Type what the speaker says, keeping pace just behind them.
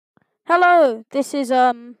Hello, this is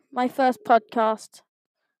my first podcast.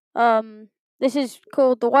 This is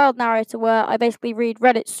called The Wild Narrator, where I basically read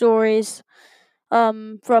Reddit stories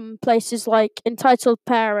from places like Entitled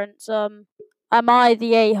Parents, Am I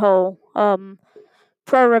the A-hole,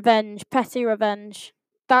 Pro Revenge, Petty Revenge,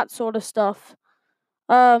 that sort of stuff.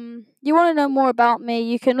 You want to know more about me,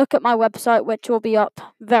 you can look at my website, which will be up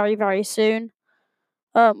very, very soon.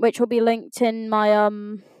 Which will be linked in my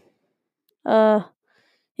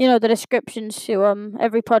the descriptions to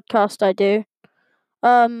every podcast I do.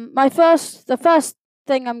 The first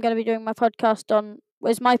thing I'm going to be doing my podcast on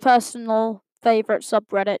was my personal favorite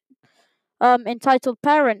subreddit, entitled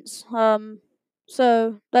Parents.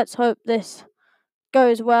 So let's hope this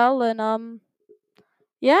goes well, and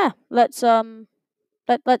yeah, let's do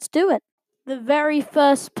it. The very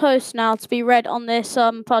first post now to be read on this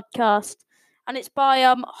podcast, and it's by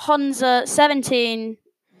Honza17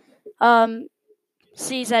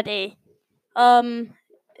 CZE.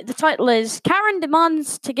 The title is Karen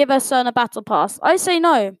demands to give her son a battle pass. I say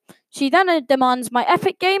no. She then demands my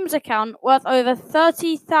Epic Games account worth over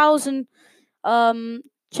 30,000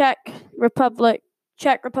 Czech Republic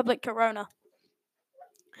Corona.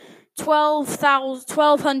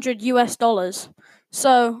 1,200 US dollars.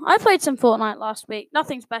 So I played some Fortnite last week.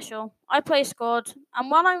 Nothing special. I play squad, and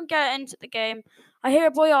when I get into the game, I hear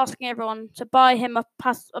a boy asking everyone to buy him a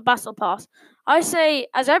battle pass. I say,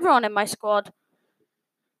 as everyone in my squad,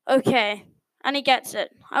 okay, and he gets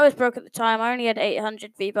it. I was broke at the time. I only had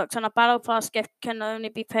 800 V-Bucks, and a battle pass gift can only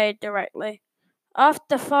be paid directly.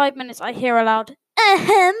 After 5 minutes, I hear aloud,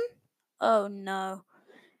 ahem. Oh no.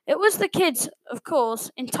 It was the kid's, of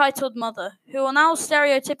course, entitled mother, who will now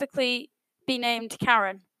stereotypically be named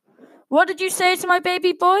Karen. What did you say to my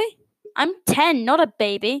baby boy? I'm 10, not a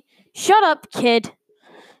baby. Shut up, kid.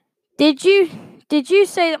 Did you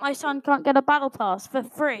say that my son can't get a battle pass for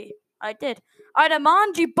free? I did. I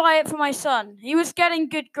demand you buy it for my son. He was getting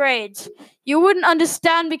good grades. You wouldn't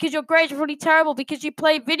understand because your grades were really terrible because you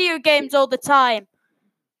play video games all the time.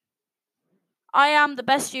 I am the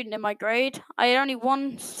best student in my grade. I had only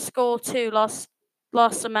one score 2 last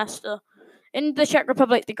semester. In the Czech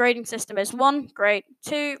Republic, the grading system is 1, great,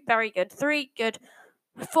 2, very good, 3, good,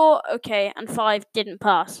 4, okay, and 5, didn't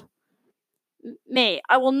pass. Me,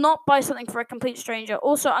 I will not buy something for a complete stranger.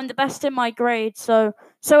 Also, I'm the best in my grade, so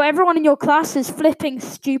everyone in your class is flipping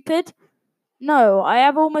stupid? No, I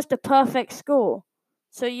have almost a perfect score.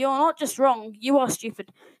 So you're not just wrong, you are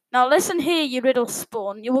stupid. Now listen here, you little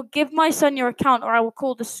spawn. You will give my son your account or I will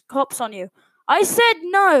call the cops on you. I said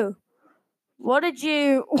no. What is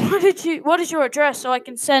your address so I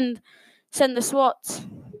can send the SWAT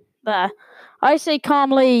there? I say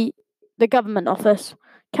calmly, the government office.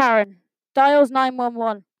 Karen, dials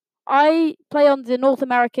 911. I play on the North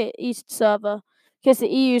America East server because the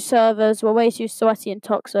EU servers were way too sweaty and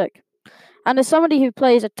toxic. And as somebody who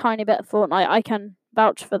plays a tiny bit of Fortnite, I can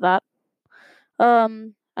vouch for that.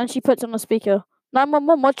 And she puts on the speaker.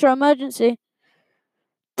 911, what's your emergency?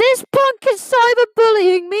 This punk is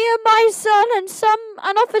cyberbullying me and my son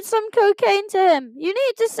and offered some cocaine to him. You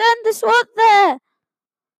need to send the SWAT there.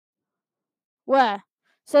 Where?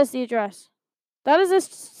 Says the address. That is the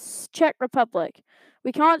Czech Republic.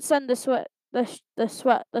 We can't send the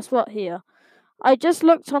SWAT here. I just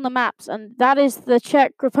looked on the maps, and that is the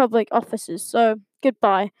Czech Republic offices, so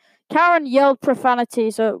goodbye. Karen yelled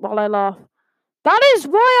profanities while I laughed. That is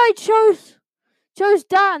why I chose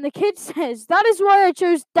Dad, and the kid says, that is why I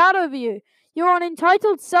chose Dad over you. You're an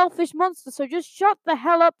entitled, selfish monster, so just shut the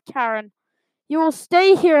hell up, Karen. You will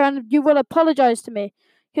stay here and you will apologize to me.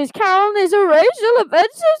 Because Karen is a racial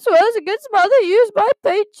offensive swears against mother used by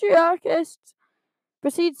patriarchists.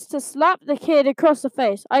 Proceeds to slap the kid across the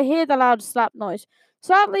face. I hear the loud slap noise.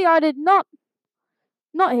 Sadly, I did not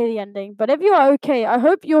hear the ending, but if you are okay, I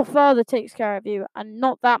hope your father takes care of you and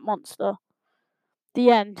not that monster.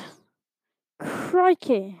 The end.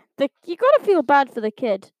 Crikey. You gotta feel bad for the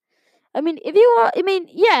kid. I mean,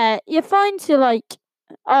 yeah, you're fine to,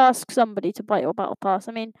 ask somebody to buy your battle pass.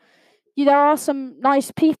 I mean, there are some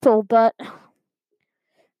nice people, but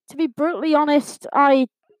to be brutally honest, I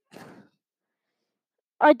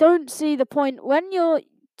don't see the point. When you're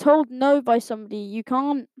told no by somebody, you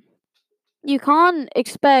can't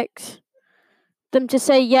expect them to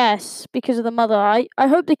say yes because of the mother. I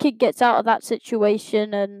hope the kid gets out of that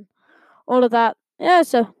situation and all of that. Yeah,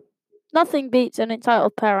 so nothing beats an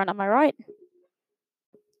entitled parent, am I right?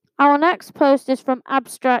 Our next post is from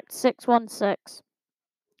Abstract616.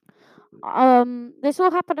 This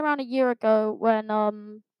all happened around a year ago when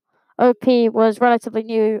OP was relatively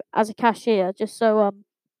new as a cashier, just for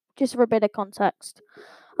a bit of context.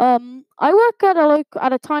 I work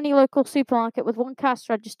at a tiny local supermarket with one cash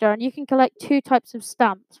register, and you can collect two types of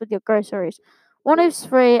stamps with your groceries. One is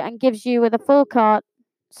free and gives you with a full cart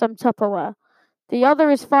some Tupperware. The other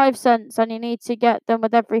is 5 cents, and you need to get them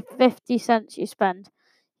with every 50 cents you spend.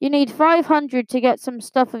 You need 500 to get some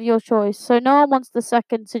stuff of your choice, so no one wants the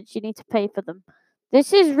second since you need to pay for them.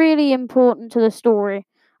 This is really important to the story,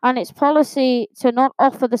 and it's policy to not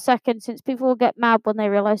offer the second since people will get mad when they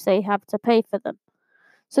realize they have to pay for them.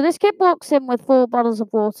 So this kid walks in with 4 bottles of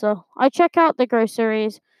water. I check out the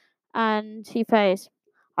groceries and he pays.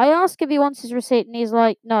 I ask if he wants his receipt and he's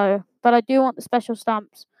like, no, but I do want the special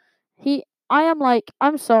stamps. I am like,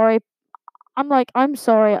 I'm sorry. I'm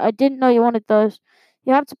sorry. I didn't know you wanted those.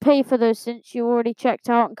 You have to pay for those since you already checked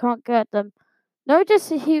out and can't get them.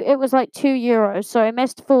 Notice it was like €2, so I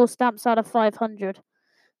missed 4 stamps out of 500.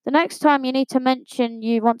 The next time you need to mention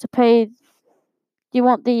you want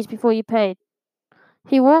these before you pay.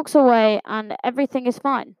 He walks away and everything is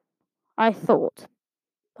fine, I thought.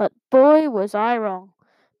 But boy, was I wrong.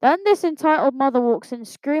 Then this entitled mother walks in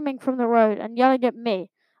screaming from the road and yelling at me,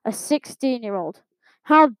 a 16-year-old.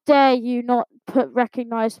 How dare you not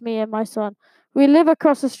recognize me and my son? We live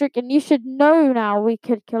across the street and you should know now we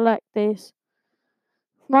could collect these.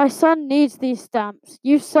 My son needs these stamps.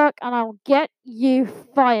 You suck and I'll get you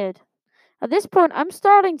fired. At this point, I'm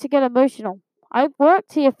starting to get emotional. I've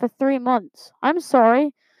worked here for 3 months. I'm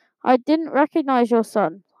sorry. I didn't recognize your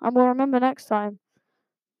son. I will remember next time.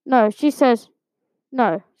 No, she says,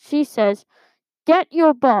 no, she says, get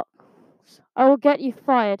your box. I will get you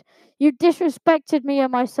fired. You disrespected me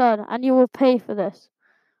and my son, and you will pay for this.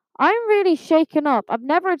 I'm really shaken up. I've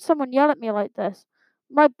never had someone yell at me like this.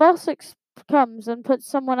 My boss comes and puts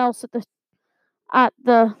someone else at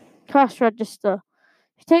the cash register.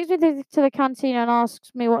 He takes me to the canteen and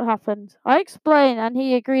asks me what happened. I explain, and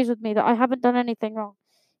he agrees with me that I haven't done anything wrong.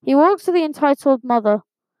 He walks to the entitled mother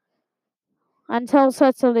and tells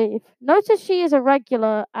her to leave. Notice she is a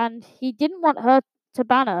regular, and he didn't want her to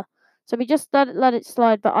ban her, so we just let it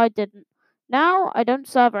slide, but I didn't. Now I don't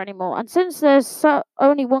serve her anymore, and since there's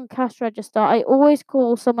only one cash register, I always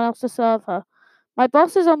call someone else to serve her. My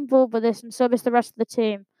boss is on board with this, and so is the rest of the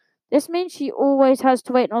team. This means she always has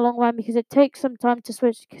to wait in a long line because it takes some time to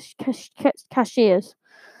switch cashiers.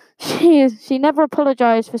 She never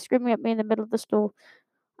apologized for screaming at me in the middle of the store,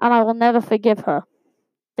 and I will never forgive her.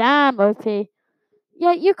 Damn, OP.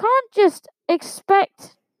 Yeah, you can't just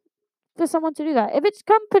expect for someone to do that. If it's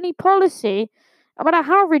company policy, no matter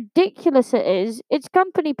how ridiculous it is, it's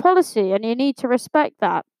company policy, and you need to respect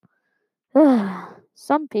that.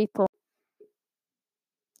 Some people.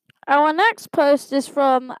 Our next post is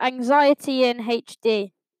from Anxiety in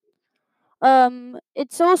HD.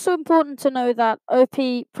 It's also important to know that OP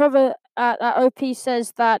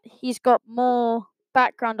says that he's got more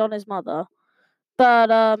background on his mother,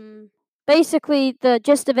 but basically the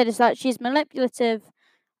gist of it is that she's manipulative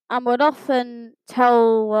and would often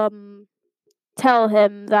tell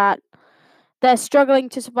him that they're struggling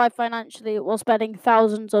to survive financially while spending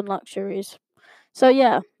thousands on luxuries. So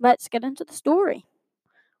yeah, let's get into the story.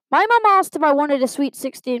 My mum asked if I wanted a sweet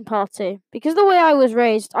 16 party. Because of the way I was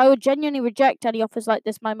raised, I would genuinely reject any offers like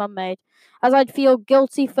this my mum made, as I'd feel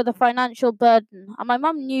guilty for the financial burden, and my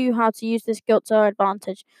mum knew how to use this guilt to her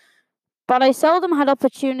advantage. But I seldom had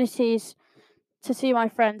opportunities to see my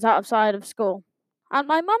friends outside of school. And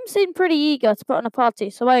my mum seemed pretty eager to put on a party,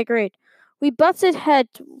 so I agreed. We butted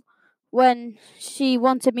heads when she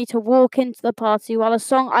wanted me to walk into the party while a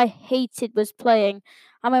song I hated was playing,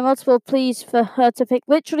 and my multiple pleas for her to pick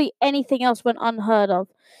literally anything else went unheard of.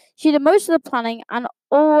 She did most of the planning and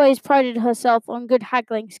always prided herself on good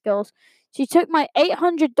haggling skills. She took my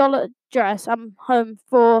 $800 dress home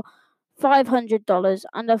for $500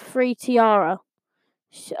 and a free tiara.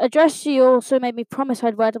 A dress she also made me promise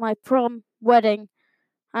I'd wear to my prom, wedding,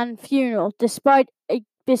 and funeral, despite it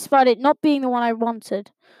not being the one I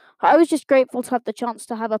wanted. I was just grateful to have the chance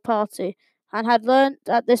to have a party, and had learned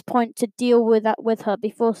at this point to deal with that with her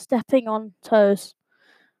before stepping on toes,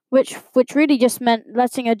 which really just meant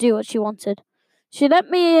letting her do what she wanted. She let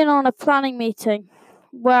me in on a planning meeting,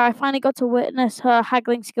 where I finally got to witness her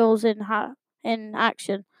haggling skills in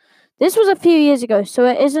action. This was a few years ago, so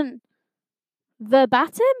it isn't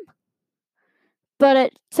verbatim, but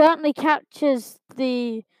it certainly captures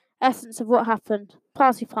the essence of what happened.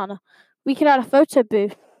 Party planner. We could add a photo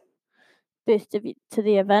booth to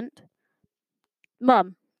the event.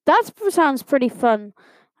 Mum, that sounds pretty fun.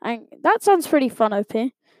 And that sounds pretty fun,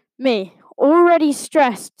 OP. Me, already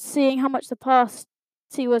stressed seeing how much the party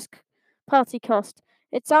cost.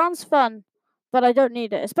 It sounds fun, but I don't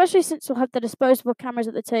need it, especially since we'll have the disposable cameras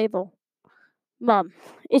at the table. Mum,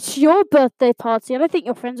 it's your birthday party and I think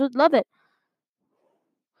your friends would love it.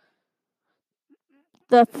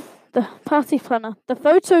 The the party planner. The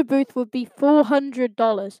photo booth would be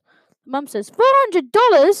 $400. Mum says,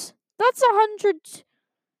 $400? That's $100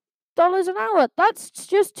 an hour. That's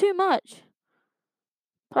just too much.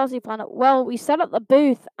 Party planner. Well, we set up the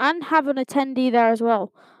booth and have an attendee there as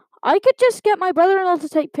well. I could just get my brother-in-law to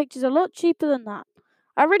take pictures a lot cheaper than that.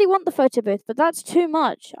 I really want the photo booth, but that's too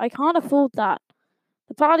much. I can't afford that.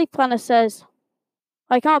 The party planner says,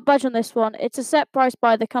 I can't budge on this one. It's a set price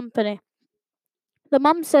by the company. The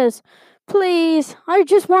mum says, please, I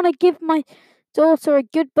just want to give my daughter a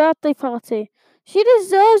good birthday party. She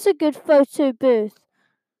deserves a good photo booth.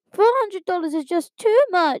 $400 is just too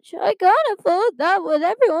much. I can't afford that with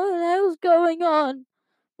everyone else going on.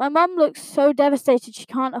 My mum looks so devastated she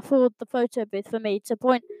can't afford the photo booth for me to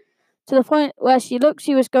the point where she looked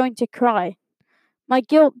she was going to cry. My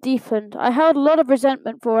guilt deepened. I held a lot of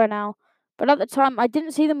resentment for her now, but at the time I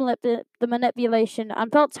didn't see the manipulation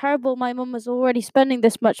and felt terrible my mum was already spending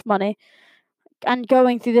this much money and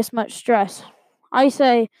going through this much stress. I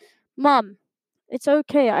say, Mum, it's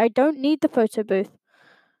okay, I don't need the photo booth.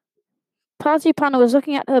 Party planner was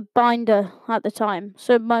looking at her binder at the time,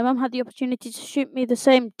 so my mum had the opportunity to shoot me the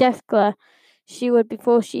same death glare she would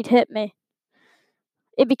before she'd hit me.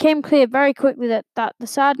 It became clear very quickly that the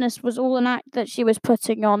sadness was all an act that she was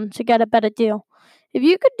putting on to get a better deal. If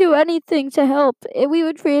you could do anything to help, we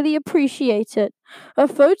would really appreciate it. A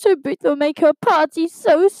photo booth will make her party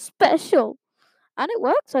so special. And it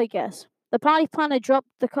works, I guess. The party planner dropped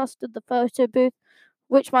the cost of the photo booth,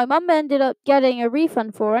 which my mum ended up getting a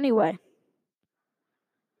refund for anyway.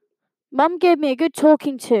 Mum gave me a good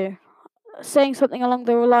talking to, saying something along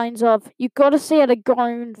the lines of, you gotta stay at a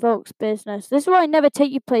grown folks' business. This is why I never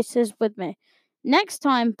take you places with me. Next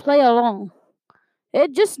time, play along.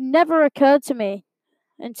 It just never occurred to me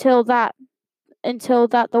until that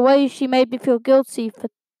the way she made me feel guilty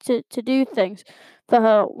to do things for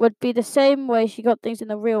her would be the same way she got things in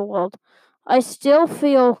the real world. I still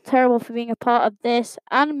feel terrible for being a part of this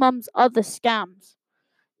and Mum's other scams.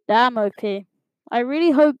 Damn, OP. I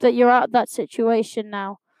really hope that you're out of that situation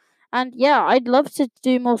now. And yeah, I'd love to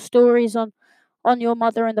do more stories on your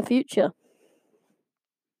mother in the future.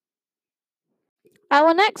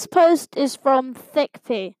 Our next post is from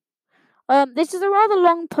Thickpea. This is a rather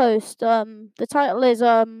long post. The title is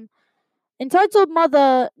entitled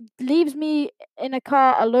 "Mother Leaves Me in a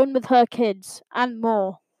Car Alone with Her Kids and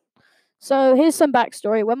More." So here's some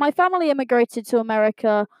backstory. When my family immigrated to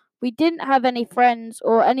America, we didn't have any friends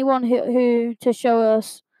or anyone who to show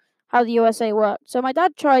us how the USA worked. So my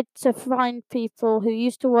dad tried to find people who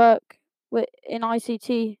used to work in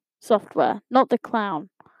ICT software, not the clown.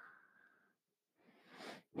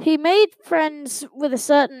 He made friends with a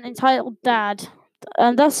certain entitled dad,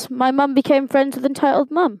 and thus my mum became friends with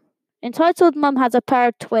entitled mum. Entitled mum has a pair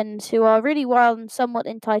of twins who are really wild and somewhat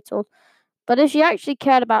entitled, but if she actually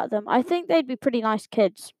cared about them, I think they'd be pretty nice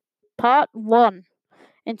kids. Part 1.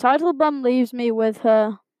 Entitled mum leaves me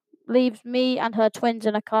and her twins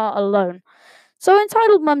in a car alone. So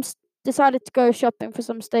entitled mum decided to go shopping for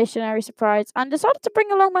some stationery supplies and decided to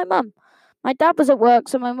bring along my mum. My dad was at work,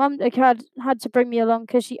 so my mum had to bring me along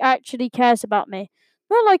because she actually cares about me.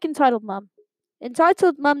 Not like entitled mum.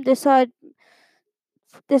 Entitled mum decided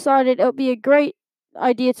it would be a great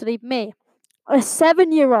idea to leave me, a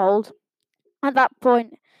 7-year-old, at that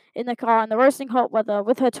point in the car in the roasting hot weather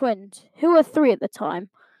with her twins, who were 3 at the time.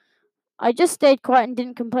 I just stayed quiet and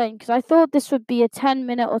didn't complain because I thought this would be a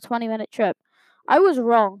 10-minute or 20-minute trip. I was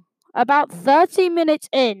wrong. About 30 minutes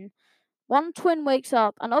in, one twin wakes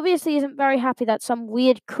up and obviously isn't very happy that some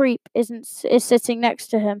weird creep is sitting next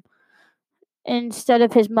to him instead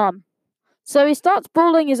of his mum. So he starts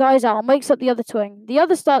bawling his eyes out and wakes up the other twin. The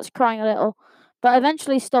other starts crying a little, but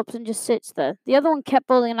eventually stops and just sits there. The other one kept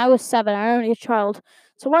bawling, and I was 7, I'm only a child,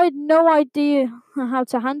 so I had no idea how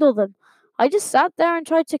to handle them. I just sat there and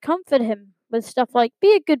tried to comfort him with stuff like,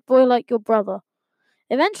 be a good boy like your brother.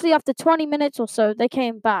 Eventually, after 20 minutes or so, they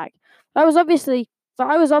came back. I was obviously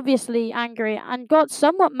angry and got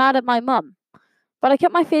somewhat mad at my mum. But I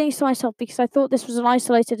kept my feelings to myself because I thought this was an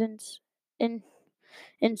isolated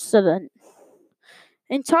incident.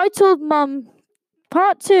 Entitled Mum,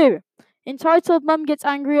 Part 2. Entitled Mum gets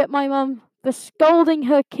angry at my mum for scolding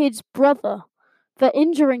her kid's brother, for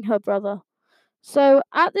injuring her brother. So,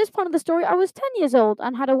 at this point of the story, I was 10 years old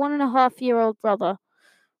and had a 1.5-year-old brother.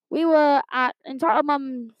 We were at Entitled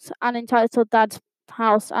Mum's and Entitled Dad's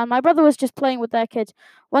house, and my brother was just playing with their kids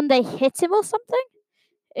when they hit him or something.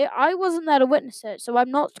 I wasn't there to witness it, so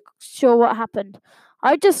I'm not sure what happened.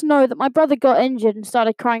 I just know that my brother got injured and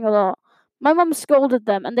started crying a lot. My mum scolded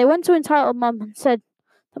them, and they went to Entitled Mum and said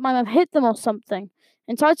that my mum hit them or something.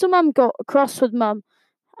 Entitled Mum got cross with Mum,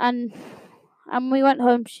 and we went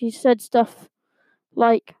home. She said stuff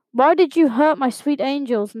like, "Why did you hurt my sweet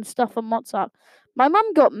angels?" and stuff on WhatsApp. My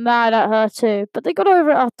mum got mad at her too, but they got over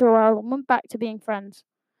it after a while and went back to being friends.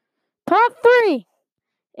 Part 3!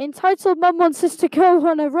 Entitled Mum wants us to go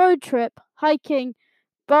on a road trip, hiking,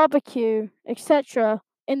 barbecue, etc.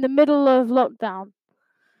 in the middle of lockdown.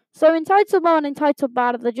 So Entitled Mum and Entitled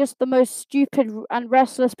Dad are just the most stupid and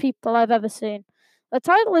restless people I've ever seen. The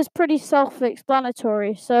title is pretty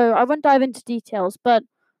self-explanatory, so I won't dive into details, but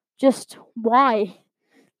just why?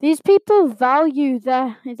 These people value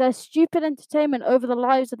their stupid entertainment over the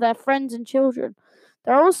lives of their friends and children.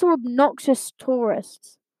 They're also obnoxious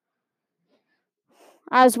tourists.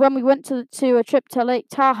 As when we went to a trip to Lake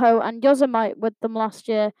Tahoe and Yosemite with them last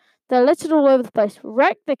year, they're littered all over the place,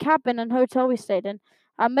 wrecked the cabin and hotel we stayed in,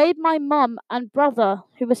 and made my mum and brother,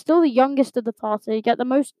 who were still the youngest of the party, get the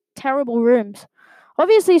most terrible rooms.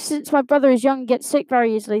 Obviously, since my brother is young and gets sick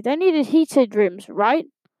very easily, they needed heated rooms, right?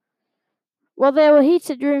 Well, there were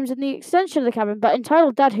heated rooms in the extension of the cabin, but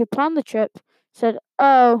Entitled Dad, who planned the trip, said,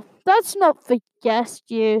 "Oh, that's not for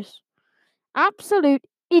guest use." Absolute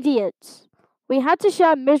idiots. We had to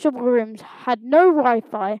share miserable rooms, had no Wi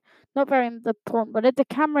Fi, not very important, but if the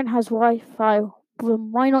Cameron has Wi Fi,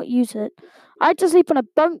 then why not use it? I had to sleep on a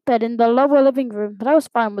bunk bed in the lower living room, but I was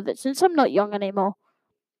fine with it since I'm not young anymore.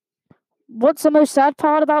 What's the most sad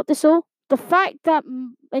part about this all? The fact that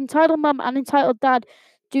Entitled Mum and Entitled Dad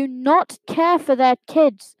do not care for their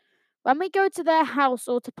kids. When we go to their house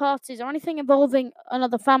or to parties or anything involving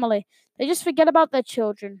another family, they just forget about their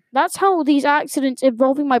children. That's how these accidents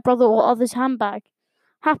involving my brother or others' handbag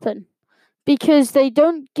happen. Because they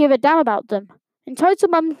don't give a damn about them.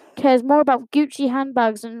 Entitled Mum cares more about Gucci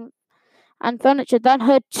handbags and furniture than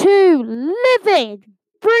her two living,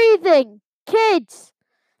 breathing kids.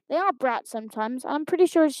 They are brats sometimes, and I'm pretty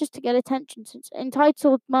sure it's just to get attention since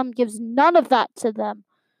Entitled Mum gives none of that to them.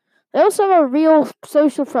 They also have a real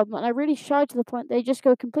social problem and are really shy to the point they just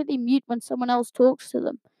go completely mute when someone else talks to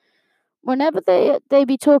them. Whenever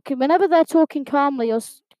whenever they're talking calmly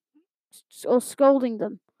or scolding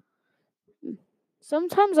them.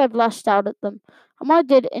 Sometimes I've lashed out at them, and when I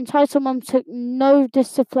did, Entitled Mum took no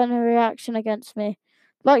disciplinary action against me,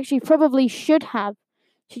 like she probably should have.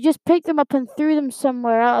 She just picked them up and threw them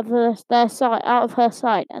somewhere out of her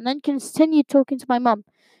sight, and then continued talking to my mum,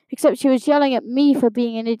 except she was yelling at me for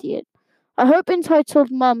being an idiot. I hope Entitled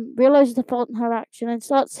Mum realizes the fault in her action and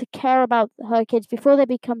starts to care about her kids before they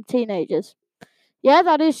become teenagers. Yeah,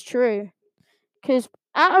 that is true. Because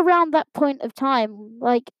at around that point of time,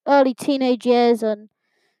 like early teenage years and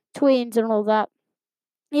tweens and all that,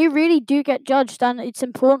 you really do get judged, and it's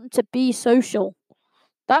important to be social.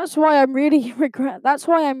 That's why I'm really That's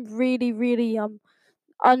why I'm really, really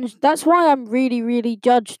that's why I'm really, really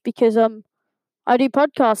judged because I do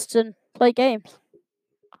podcasts and play games.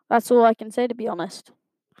 That's all I can say, to be honest.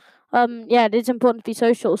 Yeah, it is important to be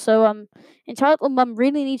social. So Entitled Mum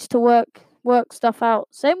really needs to work stuff out.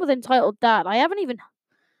 Same with Entitled Dad. I haven't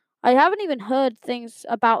even heard things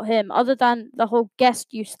about him other than the whole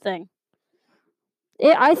guest use thing.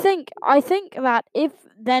 I think that if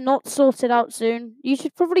they're not sorted out soon, you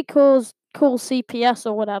should probably call CPS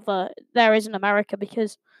or whatever there is in America,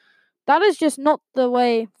 because that is just not the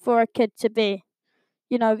way for a kid to be.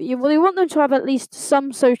 You know, you want them to have at least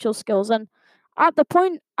some social skills, and at the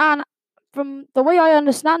point, and from the way I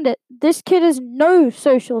understand it, this kid has no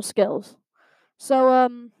social skills. So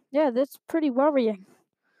yeah, that's pretty worrying.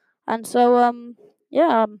 And so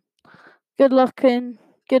yeah, good luck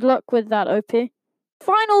with that, OP.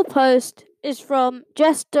 Final post is from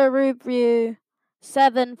Jester Review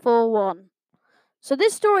 741. So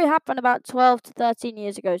this story happened about 12 to 13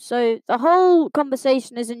 years ago. So the whole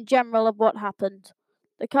conversation is in general of what happened.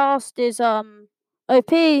 The cast is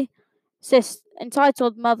OP,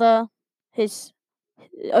 entitled mother, his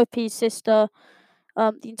OP's sister,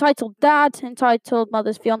 the entitled dad, entitled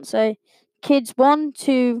mother's fiance, kids 1,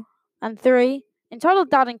 2, and 3. Entitled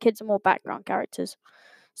dad and kids are more background characters.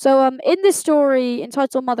 So, in this story,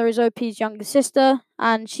 entitled mother is OP's younger sister,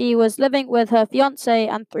 and she was living with her fiance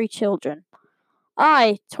and 3 children.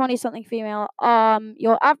 I, 20-something female,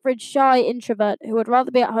 your average shy introvert who would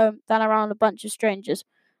rather be at home than around a bunch of strangers.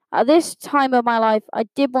 At this time of my life, I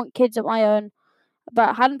did want kids of my own,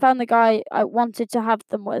 but hadn't found the guy I wanted to have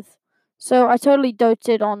them with. So I totally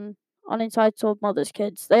doted on entitled mother's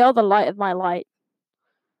kids. They are the light of my light.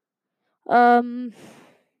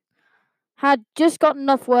 Had just gotten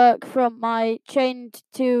enough work from my chained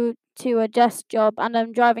to a desk job, and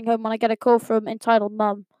I'm driving home when I get a call from entitled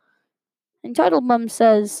mum. Entitled Mum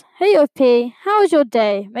says, "Hey OP, how was your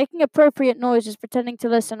day? Making appropriate noises, pretending to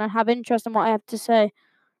listen and have interest in what I have to say.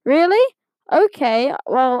 Really? Okay,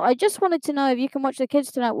 well, I just wanted to know if you can watch the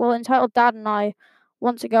kids tonight. Well, Entitled Dad and I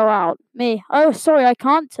want to go out. Me, oh, sorry, I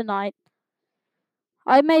can't tonight.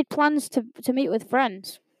 I made plans to meet with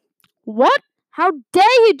friends. What? How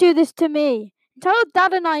dare you do this to me? Entitled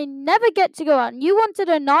Dad and I never get to go out, and you want to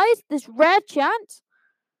deny us this rare chance?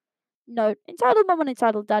 No, Entitled Mum and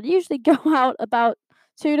Entitled Dad usually go out about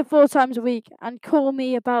 2 to 4 times a week and call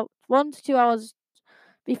me about 1 to 2 hours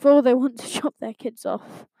before they want to drop their kids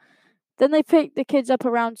off. Then they pick the kids up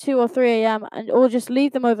around 2 or 3 a.m. or just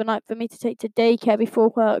leave them overnight for me to take to daycare before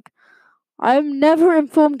work. I'm never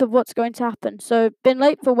informed of what's going to happen, so been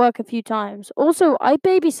late for work a few times. Also, I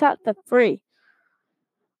babysat for free.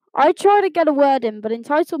 I try to get a word in, but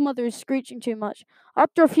Entitled Mother is screeching too much.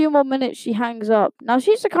 After a few more minutes, she hangs up. Now,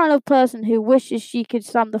 she's the kind of person who wishes she could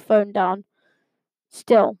slam the phone down.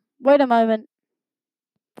 Still, wait a moment.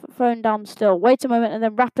 Phone down still. Wait a moment and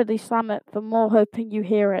then rapidly slam it for more, hoping you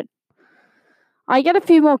hear it. I get a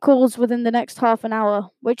few more calls within the next half an hour,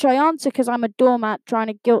 which I answer because I'm a doormat trying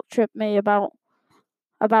to guilt trip me about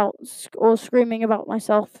or screaming about my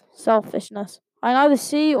selfishness. I neither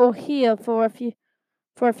see or hear for a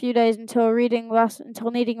few days until needing last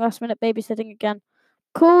minute babysitting again.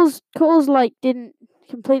 Calls like didn't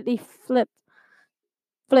completely flip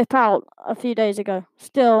out a few days ago.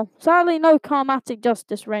 Still, sadly, no karmatic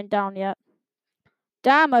justice rained down yet.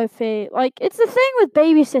 Damn, Ophi. Like, it's the thing with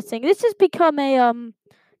babysitting. This has become a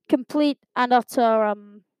complete and utter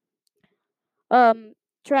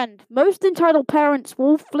trend. Most entitled parents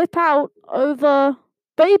will flip out over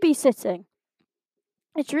babysitting.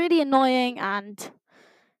 It's really annoying, and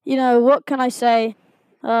what can I say?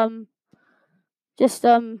 Just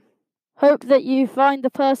hope that you find the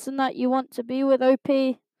person that you want to be with,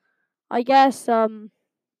 OP. I guess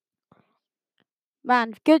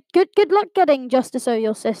man, good luck getting justice over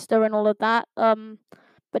your sister and all of that.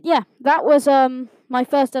 But yeah, that was my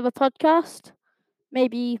first ever podcast.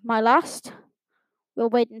 Maybe my last.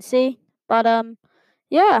 We'll wait and see. But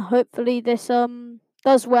yeah, hopefully this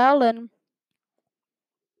does well, and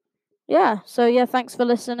yeah, so yeah, thanks for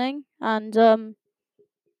listening, and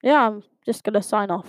yeah, I'm just gonna sign off.